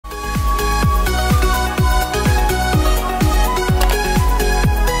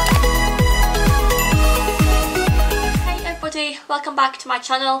welcome back to my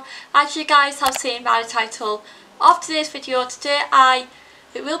channel. As you guys have seen by the title of today's video, today I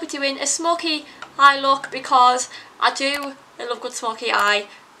will be doing a smoky eye look because I love good smoky eye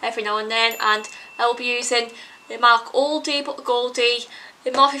every now and then, and I will be using the MAC Oldie but Goldie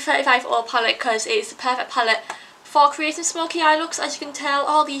the Morphe 35 Oil palette because it is the perfect palette for creating smoky eye looks. As you can tell,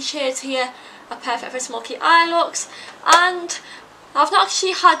 all these shades here are perfect for smoky eye looks, and I've not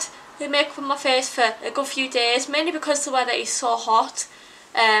actually had the makeup on my face for a good few days, mainly because the weather is so hot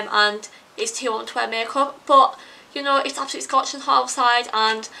and it's too warm to wear makeup, but you know, it's absolutely scorching hot outside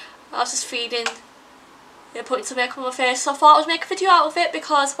and I was just feeling putting some makeup on my face, so I thought I would make a video out of it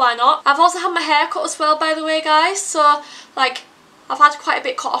because why not. I've also had my hair cut as well, by the way guys, so like I've had quite a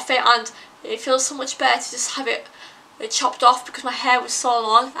bit cut off it and it feels so much better to just have it chopped off because my hair was so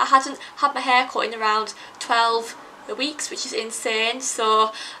long. I hadn't had my hair cut in around 12 weeks, which is insane,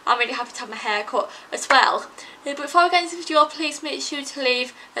 so I'm really happy to have my hair cut as well. But before we get into the video, please make sure to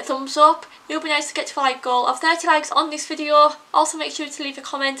leave a thumbs up. It would be nice to get to a like goal of 30 likes on this video. Also make sure to leave a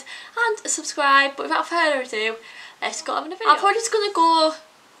comment and subscribe, but without further ado, let's go on with the video. I'm probably just going to go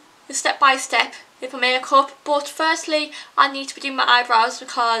step by step with my makeup, but firstly I need to be doing my eyebrows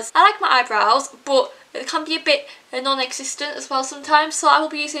because I like my eyebrows, but they can be a bit non-existent as well sometimes, so I will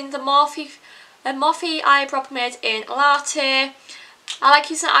be using the Morphe eyebrow pomade in Latte. I like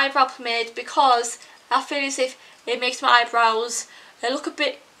using eyebrow pomade because I feel as if it makes my eyebrows look a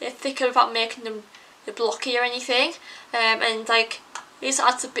bit thicker without making them blocky or anything, and like it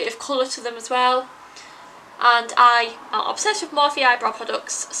adds a bit of colour to them as well. And I am obsessed with Morphe eyebrow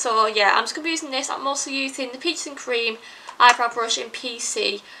products, so yeah, I'm just going to be using this. I'm also using the Peaches and Cream eyebrow brush in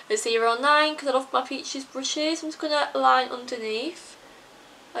PC 09 because I love my Peaches brushes. I'm just going to line underneath,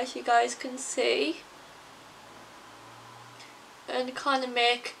 as you guys can see, and kind of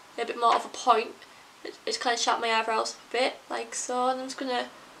make a bit more of a point. Just kind of sharpen my eyebrows a bit like so, and I'm just going to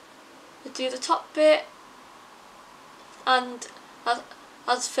do the top bit and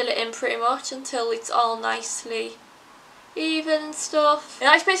I'll just fill it in pretty much until it's all nicely even and stuff. And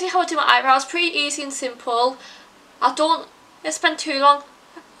that's basically how I do my eyebrows. Pretty easy and simple. I don't spend too long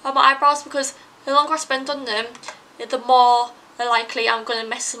on my eyebrows because the longer I spend on them, the more likely I'm going to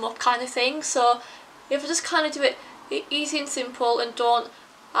mess them up, kind of thing. So if I just kind of do it easy and simple and don't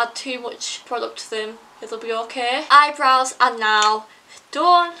add too much product to them, it'll be okay. Eyebrows are now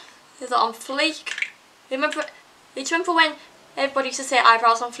done. They're on fleek. Do you remember when everybody used to say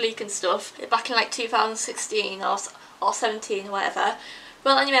eyebrows on fleek and stuff back in like 2016 or 17 or whatever?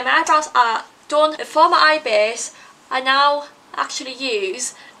 Well, anyway, my eyebrows are done. For my eye base, I now actually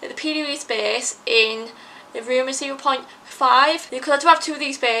use the P. base in the room 0.5 because I do have two of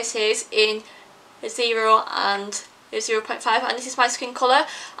these bases in 0 and 0.5, and this is my skin colour,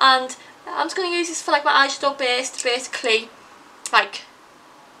 and I'm just going to use this for like my eyeshadow base to basically like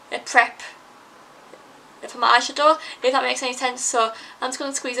prep for my eyeshadow, if that makes any sense. So I'm just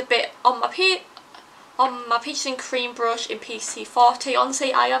going to squeeze a bit on my Peaches and Cream brush in PC40.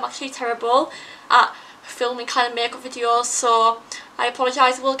 Honestly, I am actually terrible at filming kind of makeup videos, so I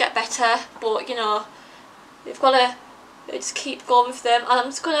apologise. I will get better, but you know, you've got to just keep going with them. And I'm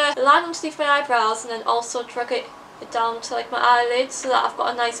just going to line underneath my eyebrows and then also drag it down to like my eyelids so that I've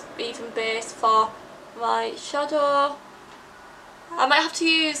got a nice even base for my shadow. I might have to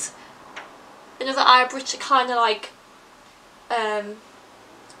use another eye brush to kind of like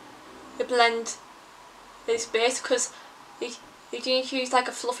blend this base because you need to use like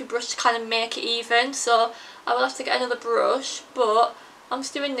a fluffy brush to kind of make it even, so I will have to get another brush, but I'm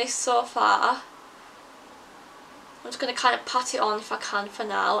just doing this so far. I'm just going to kind of pat it on if I can for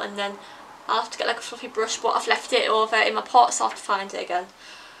now, and then I'll have to get like a fluffy brush, but I've left it over in my pot so I'll have to find it again.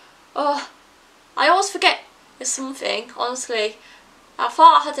 Oh, I always forget there's something, honestly. I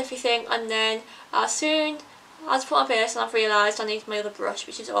thought I had everything, and then as soon as I put my base and I've realised I need my other brush,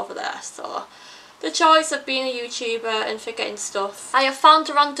 which is over there. So the choice of being a YouTuber and forgetting stuff. I have found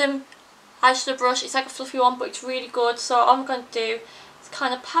a random eyeshadow brush. It's like a fluffy one, but it's really good. So all I'm going to do is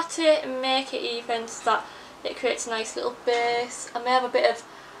kind of pat it and make it even so that it creates a nice little base. I may have a bit of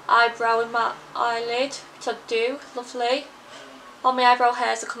eyebrow in my eyelid, which I do. Lovely. All my eyebrow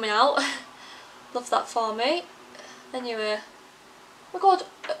hairs are coming out. Love that for me. Anyway. Oh my god,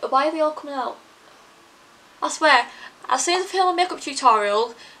 why are they all coming out? I swear, as soon as I film a makeup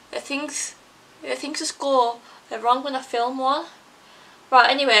tutorial, things just go wrong when I film one. Right,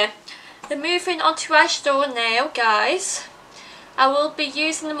 anyway, then moving on to eyeshadow now, guys. I will be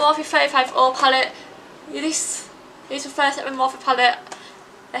using the Morphe 35 Oil palette. This is the first set of Morphe palette,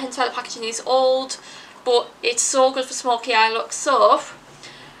 hence why the packaging is old, but it's so good for smoky eye looks. So,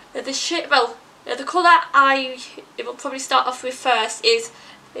 the shade, well, The colour it will probably start off with first is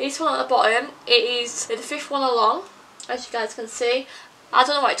this one at the bottom. It is the fifth one along, as you guys can see. I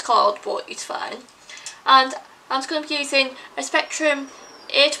don't know what it's called, but it's fine. And I'm just going to be using a Spectrum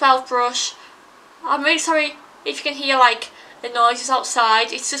A12 brush. I'm really sorry if you can hear like the noises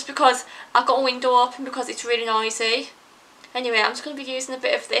outside. It's just because I've got a window open because it's really noisy. Anyway, I'm just going to be using a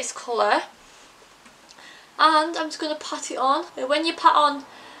bit of this colour. And I'm just going to pat it on. When you pat on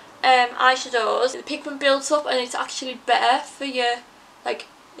eyeshadows, the pigment builds up and it's actually better for you, like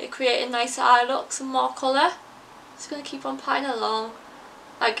you're creating nicer eye looks and more colour. Just going to keep on patting along.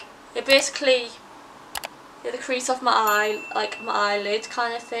 Like, it basically, the crease of my eye, like my eyelid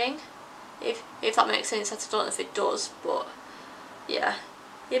kind of thing. If that makes sense. I don't know if it does, but yeah,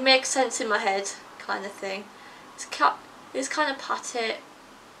 it makes sense in my head kind of thing. Just kind of pat it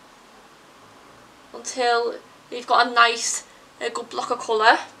until you've got a nice, good block of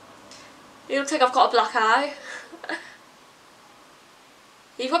colour. It looks like I've got a black eye.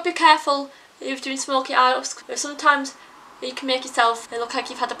 You've got to be careful if you're doing smoky eye looks. Sometimes you can make yourself look like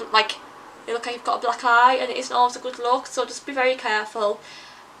you've had look like you've got a black eye, and it isn't always a good look. So just be very careful.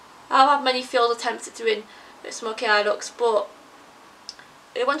 I've had many failed attempts at doing smoky eye looks, but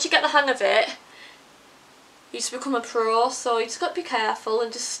once you get the hang of it, you just become a pro. So you just got to be careful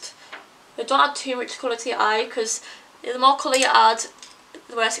and just don't add too much colour to your eye, because the more colour you add,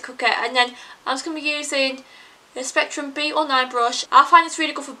 the worse it could get. And then I'm just going to be using the Spectrum B09 brush. I find it's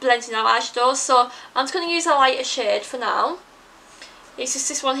really good for blending out eyeshadows, so I'm just going to use a lighter shade for now. It's just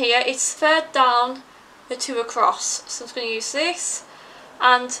this one here. It's third down the two across, so I'm just going to use this,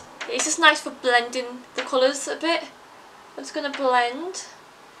 and it's just nice for blending the colours a bit. I'm just going to blend.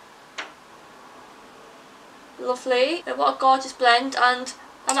 Lovely. What a gorgeous blend. And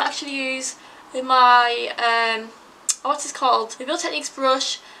I might actually use my what's this called? The Real Techniques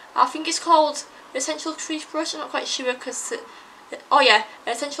brush. I think it's called Essential Crease brush. I'm not quite sure because oh yeah,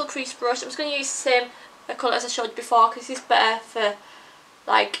 Essential Crease brush. I'm just going to use the same colour as I showed before because it's better for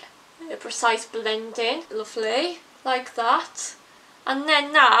like a precise blending. Lovely, like that. And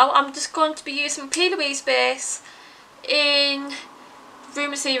then now I'm just going to be using P. Louise base in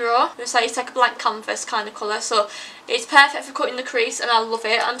Room Zero. It's like a blank canvas kind of colour, so it's perfect for cutting the crease and I love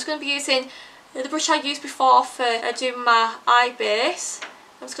it. I'm just going to be using the brush I used before for doing my eye base.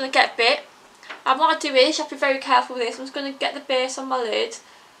 I'm just going to get a bit, and what I do is, you have to be very careful with this, I'm just going to get the base on my lid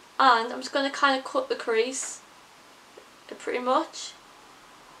and I'm just going to kind of cut the crease pretty much.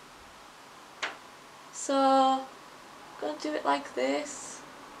 So I'm going to do it like this,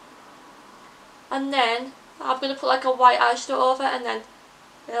 and then I'm going to put like a white eyeshadow over, and then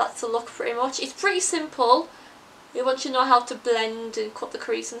that's the look pretty much. It's pretty simple once you know how to blend and cut the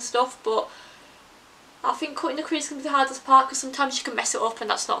crease and stuff, but I think cutting the crease can be the hardest part because sometimes you can mess it up and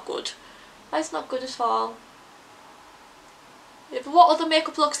that's not good. That's not good at all. But what other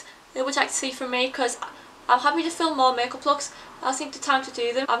makeup looks would you like to see from me? Because I'm happy to film more makeup looks. I just need the time to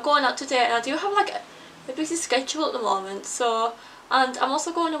do them. I'm going out today and I do have like a busy schedule at the moment, so, and I'm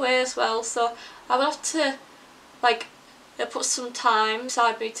also going away as well, so I will have to like put some time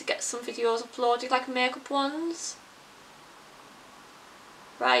aside me to get some videos uploaded, like makeup ones.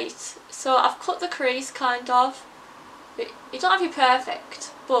 Right, so I've cut the crease kind of. You don't have to be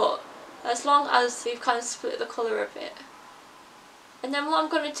perfect, but as long as you've kind of split the colour a bit. And then what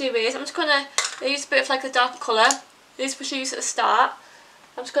I'm going to do is, I'm just going to use a bit of like the dark colour. This was used at the start.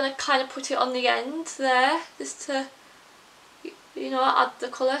 I'm just going to kind of put it on the end there, just to, you know, add the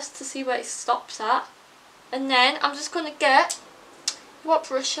colours to see where it stops at. And then I'm just going to get, what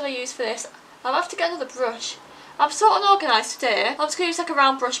brush shall I use for this? I'll have to get another brush. I'm sort of unorganised today. I'm just going to use like a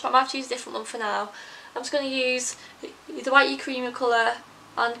round brush, but I might have to use a different one for now. I'm just going to use the whitey creamy colour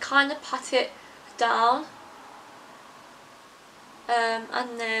and kind of pat it down.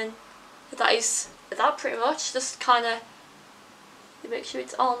 And then that pretty much. Just kind of make sure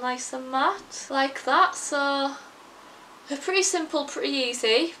it's all nice and matte, like that. So pretty simple, pretty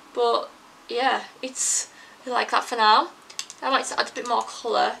easy, but yeah, it's like that for now. I might add a bit more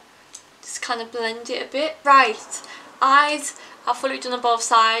colour, just kind of blend it a bit. Right, eyes I've fully done on both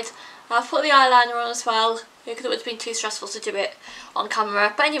sides. I've put the eyeliner on as well because it would have been too stressful to do it on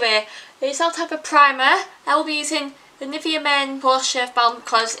camera. But anyway, it's that type of primer. I will be using the Nivea Men Pore Shave Balm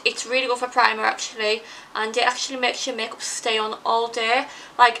because it's really good for primer actually, and it actually makes your makeup stay on all day.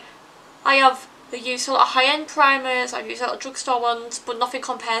 Like, I have used a lot of high-end primers, I've used a lot of drugstore ones, but nothing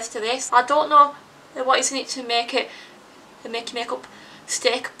compares to this. I don't know what is in it to make your makeup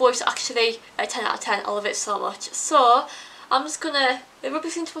stick, but it's actually a 10 out of 10. I love it so much. So I'm just gonna rub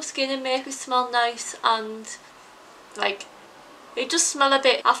this into my skin and make it smell nice and like It does smell a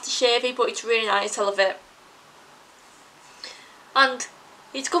bit aftershavey, but it's really nice, I love it. And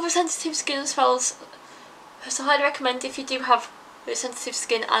it's good for sensitive skin as well, so I highly recommend if you do have sensitive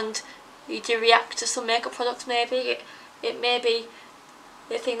skin and you do react to some makeup products, maybe it may be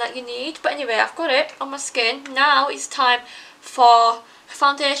the thing that you need. But anyway, I've got it on my skin. Now it's time for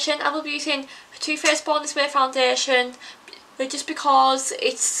foundation. I will be using Too Faced Born This Way foundation, just because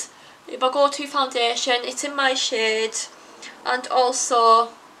it's my go-to foundation. It's in my shade, and also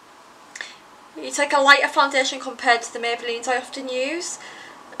it's like a lighter foundation compared to the Maybellines I often use,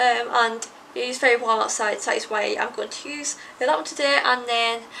 and it is very warm outside, so that is why I'm going to use that one today, and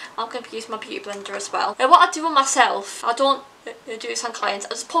then I'm going to be using my beauty blender as well. And what I do on myself, I don't do this on clients, I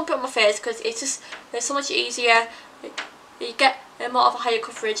just pump it on my face because it's so much easier. You get more of a higher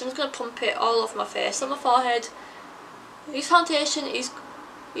coverage. I'm just going to pump it all over my face, on my forehead. This foundation is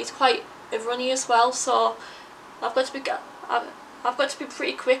quite runny as well, so I've got to be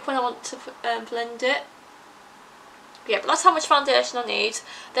pretty quick when I want to blend it. Yeah, but that's how much foundation I need.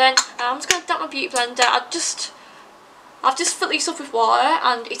 Then I'm just going to damp my beauty blender. I've just filled these up with water,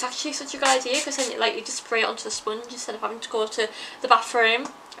 and it's actually such a good idea because then you just spray it onto the sponge instead of having to go to the bathroom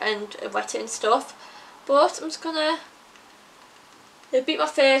and wet it and stuff. But I'm just gonna beat my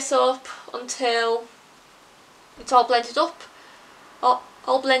face up until it's all blended up, or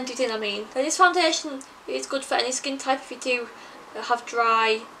all blended in, I mean. And this foundation is good for any skin type if you do have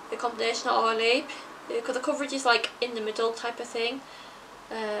dry, combination or oily, because the coverage is like in the middle type of thing.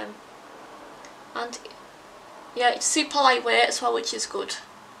 And yeah, it's super lightweight as well, which is good.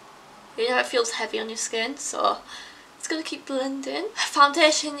 You know, it feels heavy on your skin, so it's going to keep blending.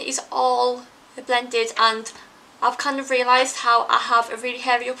 Foundation is all blended, and I've kind of realised how I have a really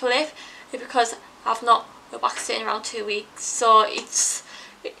hairy upper lip because I've not waxed it in around 2 weeks, so it's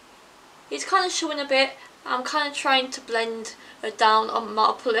kind of showing a bit. I'm kind of trying to blend down on my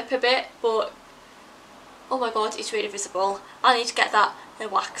upper lip a bit, but oh my god, it's really visible. I need to get that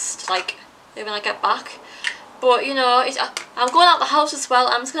waxed like when I get back. But you know, I'm going out the house as well.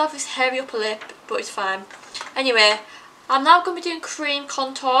 I'm just going to have this hairy upper lip, but it's fine. Anyway, I'm now going to be doing cream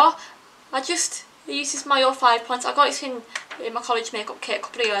contour. I just use this my 05 points. I got this in my college makeup kit a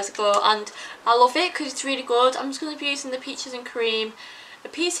couple of years ago, and I love it because it's really good. I'm just going to be using the Peaches and Cream, a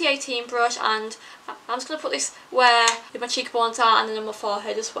PC18 brush, and I'm just going to put this where my cheekbones are and then on my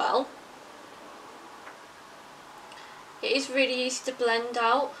forehead as well. It is really easy to blend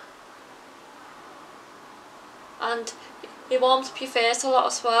out, and it warms up your face a lot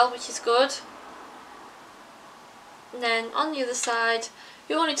as well, which is good. And then on the other side,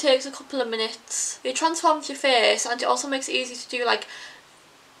 it only takes a couple of minutes. It transforms your face, and it also makes it easy to do like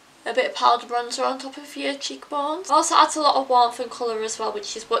a bit of powder bronzer on top of your cheekbones. It also adds a lot of warmth and colour as well,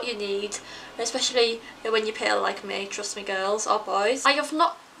 which is what you need, especially when you're pale like me, trust me girls or boys. I have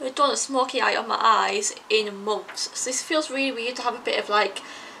not done a smoky eye on my eyes in months, so this feels really weird to have a bit of like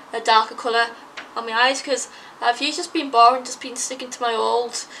a darker colour on my eyes, because I've usually just been boring, just been sticking to my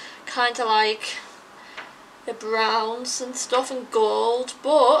old kind of like the browns and stuff and gold,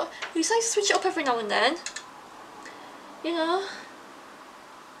 but it's nice to switch it up every now and then, you know.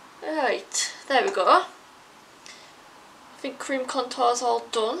 Right, there we go. I think cream contour's all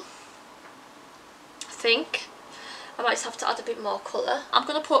done. I think I might just have to add a bit more colour. I'm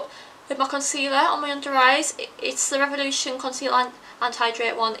going to put my concealer on my under eyes. It's the Revolution Concealer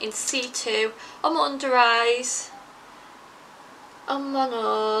Anti-Hydrate one in C2 on my under eyes, on my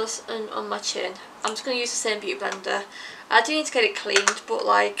nose and on my chin. I'm just going to use the same beauty blender. I do need to get it cleaned, but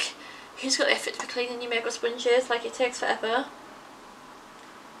like, who's got the effort to be cleaning your makeup sponges? Like, it takes forever.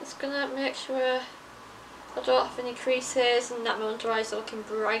 Just going to make sure I don't have any creases and that my under eyes are looking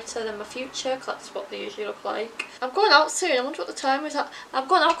brighter than my future, because that's what they usually look like. I'm going out soon. I wonder what the time is. I'm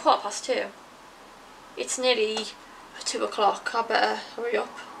going out 2:15. It's nearly 2 o'clock. I better hurry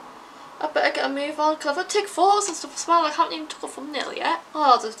up. I better get a move on, because I've got to take photos and stuff as well. I haven't even took a thumbnail yet.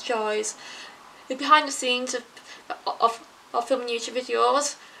 Oh, the joys. The behind the scenes of filming YouTube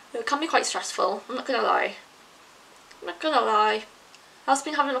videos, it can be quite stressful. I'm not going to lie. I'm not going to lie. I've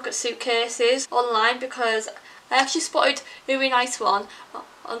been having a look at suitcases online because I actually spotted a really nice one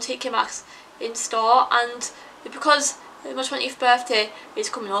on TK Maxx in store, and because my 20th birthday is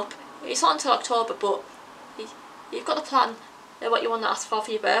coming up, it's not until October, but you've got to plan what you want to ask for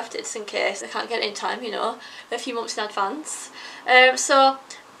your birthday, just in case I can't get it in time, you know, a few months in advance. So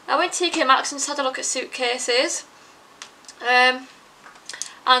I went to TK Maxx and just had a look at suitcases, and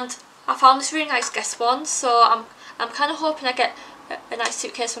I found this really nice Guess one, so I'm kind of hoping I get a nice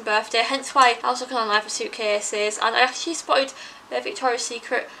suitcase for my birthday, hence why I was looking online for suitcases. And I actually spotted a Victoria's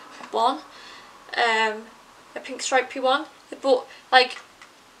Secret one, a pink stripy one but like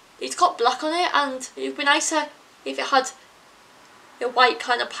it's got black on it, and it would be nicer if it had a white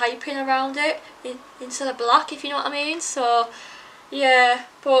kind of piping around it instead of black, if you know what I mean. So yeah,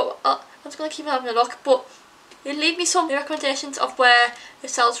 but I'm just going to keep having a look, but it'll leave me some recommendations of where it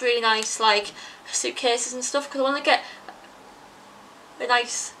sells really nice like suitcases and stuff, because I want to get a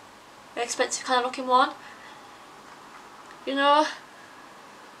nice expensive kind of looking one, you know.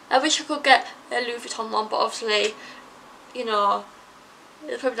 I wish I could get a Louis Vuitton one, but obviously, you know,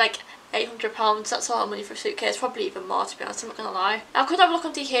 it's probably like £800, that's a lot of money for a suitcase, probably even more to be honest, I'm not gonna lie. I could have a look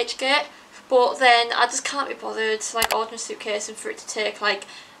on DHgate, but then I just can't be bothered to like order a suitcase and for it to take like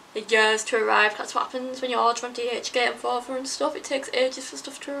years to arrive. That's what happens when you order on DHgate and Volvo and stuff, it takes ages for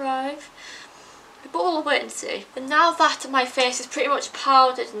stuff to arrive. But we'll wait and see. And now that my face is pretty much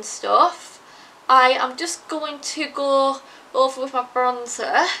powdered and stuff, I am just going to go over with my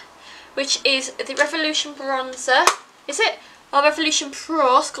bronzer, which is the Revolution bronzer. Is it? Or Revolution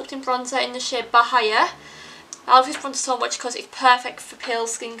Pro Sculpting Bronzer in the shade Bahia. I love this bronzer so much because it's perfect for pale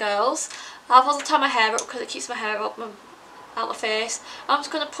skin girls. I've also tied my hair up because it keeps my hair up out my face. I'm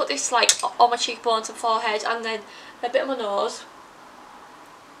just going to put this like on my cheekbones and forehead, and then a bit on my nose.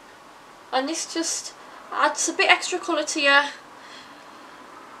 And this just adds a bit extra colour to you.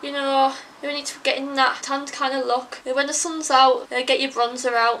 You know, you need to get in that tanned kind of look. When the sun's out, get your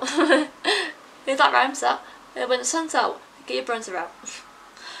bronzer out. If that rhymes, that. When the sun's out, get your bronzer out.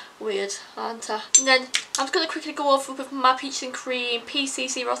 Weird, aren't I? And then I'm just going to quickly go over with my Peaches and Cream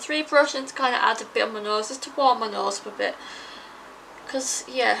PC03 brush and to kind of add a bit on my nose, just to warm my nose up a bit. Because,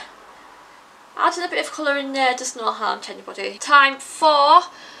 yeah, adding a bit of colour in there does no harm to anybody. Time for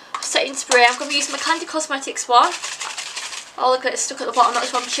setting spray. I'm going to be using my Candy Cosmetics one. All the glitter's stuck at the bottom,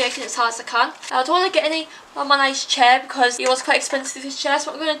 that's why I'm shaking it as hard as I can. I don't want to get any on my nice chair because it was quite expensive, this chair.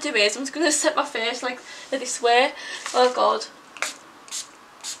 So what I'm going to do is I'm just going to set my face like this way. Oh god.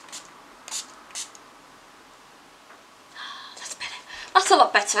 That's better. That's a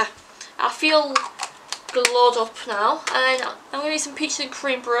lot better. I feel glowed up now. And then I'm going to use some Peaches and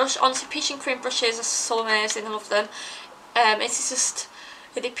Cream brush. Honestly, Peaches and Cream brushes are so amazing, I love them. It's just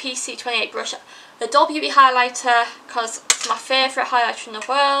the PC28 brush. The Doll Beauty highlighter, because it's my favourite highlighter in the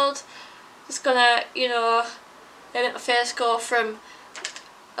world. Just gonna, you know, make my face go from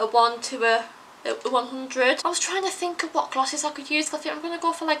a 1 to a 100. I was trying to think of what glosses I could use. I think I'm gonna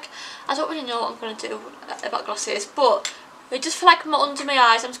go for like, I don't really know what I'm gonna do about glosses, but just for like under my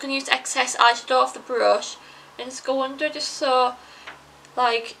eyes, I'm just gonna use excess eyeshadow off the brush and just go under, just so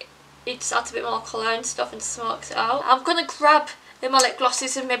like it just adds a bit more colour and stuff and smokes it out. I'm gonna grab my lip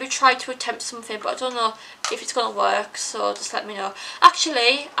glosses and maybe try to attempt something, but I don't know if it's going to work, so just let me know.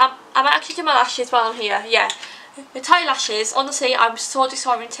 Actually, I might actually do my lashes while I'm here, yeah. The tight lashes, honestly, I'm so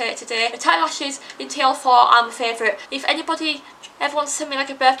disorientated today. The tight lashes in TL4 are my favourite. If anybody ever wants to send me like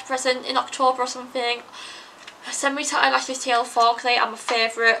a birthday present in October or something, send me tight lashes TL4 because they are my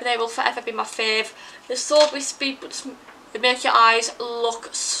favourite. They will forever be my fave. They're so wispy, but they make your eyes look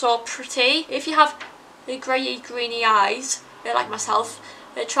so pretty. If you have greyy, greeny eyes, like myself,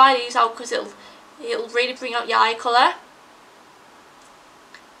 try these out because it'll really bring out your eye colour.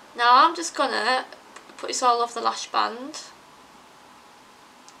 Now I'm just gonna put this all over the lash band.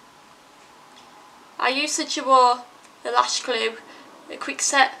 I use the Duo, the lash glue, a quick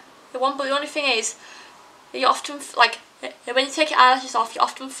set, the one, but the only thing is, you often, like, when you take your eyelashes off, you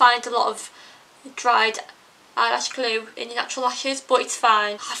often find a lot of dried eyelash glue in your natural lashes, but it's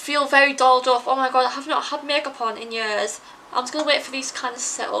fine. I feel very dolled up. Oh my god, I have not had makeup on in years. I'm just going to wait for these to kind of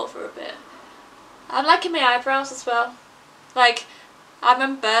set over a bit. I'm liking my eyebrows as well. Like, I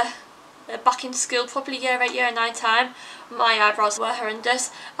remember back in school, probably year 8, year 9 time, my eyebrows were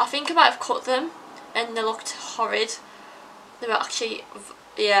horrendous. I think I might have cut them and they looked horrid. They were actually,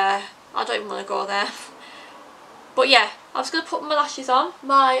 yeah, I don't even want to go there. But yeah, I'm just going to put my lashes on.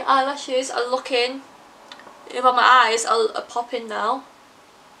 My eyelashes are looking, well, my eyes are popping now.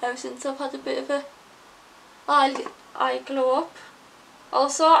 Ever since I've had a bit of a eye glow up.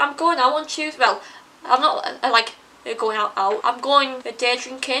 Also, I'm going out on Tuesday. Well, I'm not like going out. I'm going day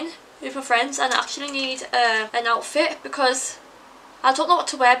drinking with my friends, and I actually need an outfit because I don't know what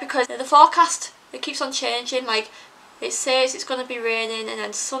to wear because the forecast, it keeps on changing. Like, it says it's going to be raining and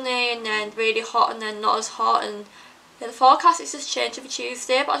then sunny and then really hot and then not as hot, and the forecast is just changing for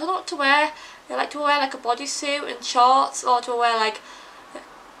Tuesday, but I don't know what to wear. I like to wear like a bodysuit and shorts, or to wear like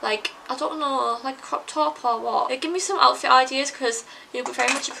I don't know, like a crop top or what. Give me some outfit ideas because you'll be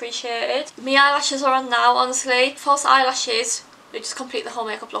very much appreciated. My eyelashes are on now, honestly. False eyelashes, they just complete the whole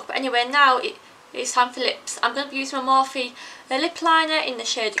makeup look. But anyway, now it's time for lips. I'm going to be using my Morphe lip liner in the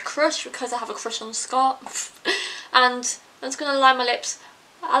shade Crush because I have a crush on Scott. And I'm just going to line my lips.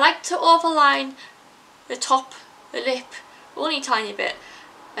 I like to overline the top lip only a tiny bit,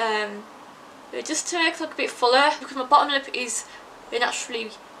 just to make it look a bit fuller, because my bottom lip is naturally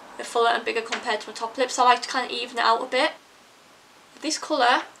fuller and bigger compared to my top lip, so I like to kind of even it out a bit. This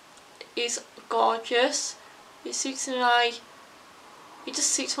colour is gorgeous. It suits my, it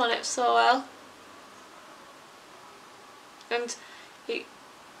just suits my lips so well, and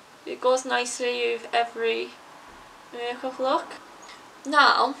it goes nicely with every makeup look.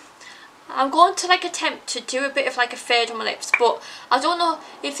 Now I'm going to attempt to do a bit of a fade on my lips, but I don't know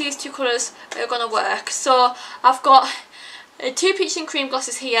if these two colours are going to work. So I've got two peach and cream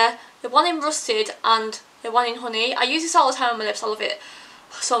glosses here, the one in rusted and the one in honey. I use this all the time on my lips, I love it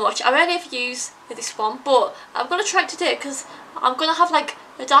so much. I rarely ever use this one, but I'm going to try it today because I'm going to have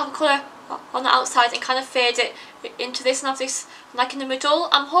a darker colour on the outside and kind of fade it into this and have this in the middle.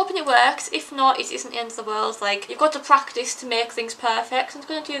 I'm hoping it works. If not, it isn't the end of the world. You've got to practice to make things perfect. So I'm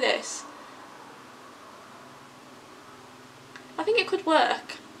going to do this. I think it could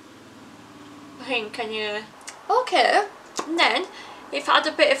work. I think, can you? Okay, and then if I add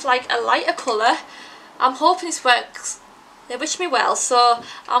a bit of a lighter colour, I'm hoping this works. They wish me well, so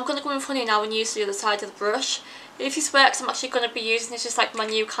I'm going to go in honey now and use the other side of the brush. If this works, I'm actually going to be using this just my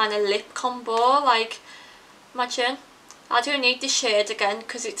new kind of lip combo. Imagine. I do need this shade again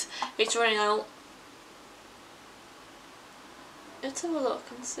because it's running out. Let's have a look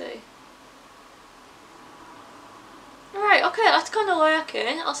and see. Right, okay, that's kind of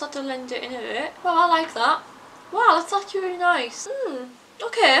working. I'll just have to blend it in a bit. Well, I like that. Wow, that's actually really nice.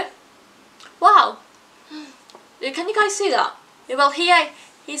 Okay. Wow. Can you guys see that? Well,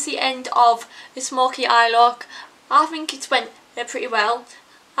 here's the end of the smoky eye look. I think it's went pretty well.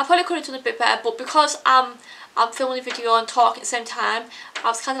 I probably could have done a bit better, but because I'm filming a video and talking at the same time, I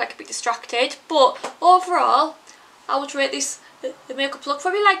was kind of a bit distracted. But overall, I would rate this the makeup look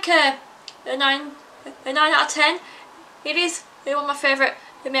probably a 9 out of 10. It is one of my favourite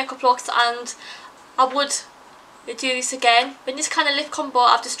makeup looks, and I would do this again. But this kind of lip combo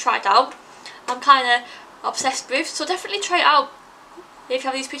I've just tried out, I'm kind of obsessed with, so definitely try it out if you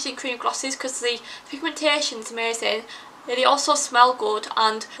have these peach and cream glosses, because the pigmentation is amazing. They also smell good,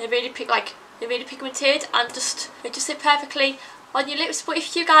 and they're really pigmented, and they just sit perfectly on your lips. But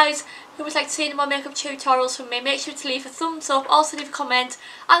if you guys who would like to see any more makeup tutorials from me, make sure to leave a thumbs up, also leave a comment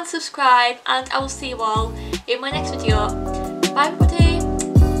and subscribe, and I will see you all in my next video. Bye everybody.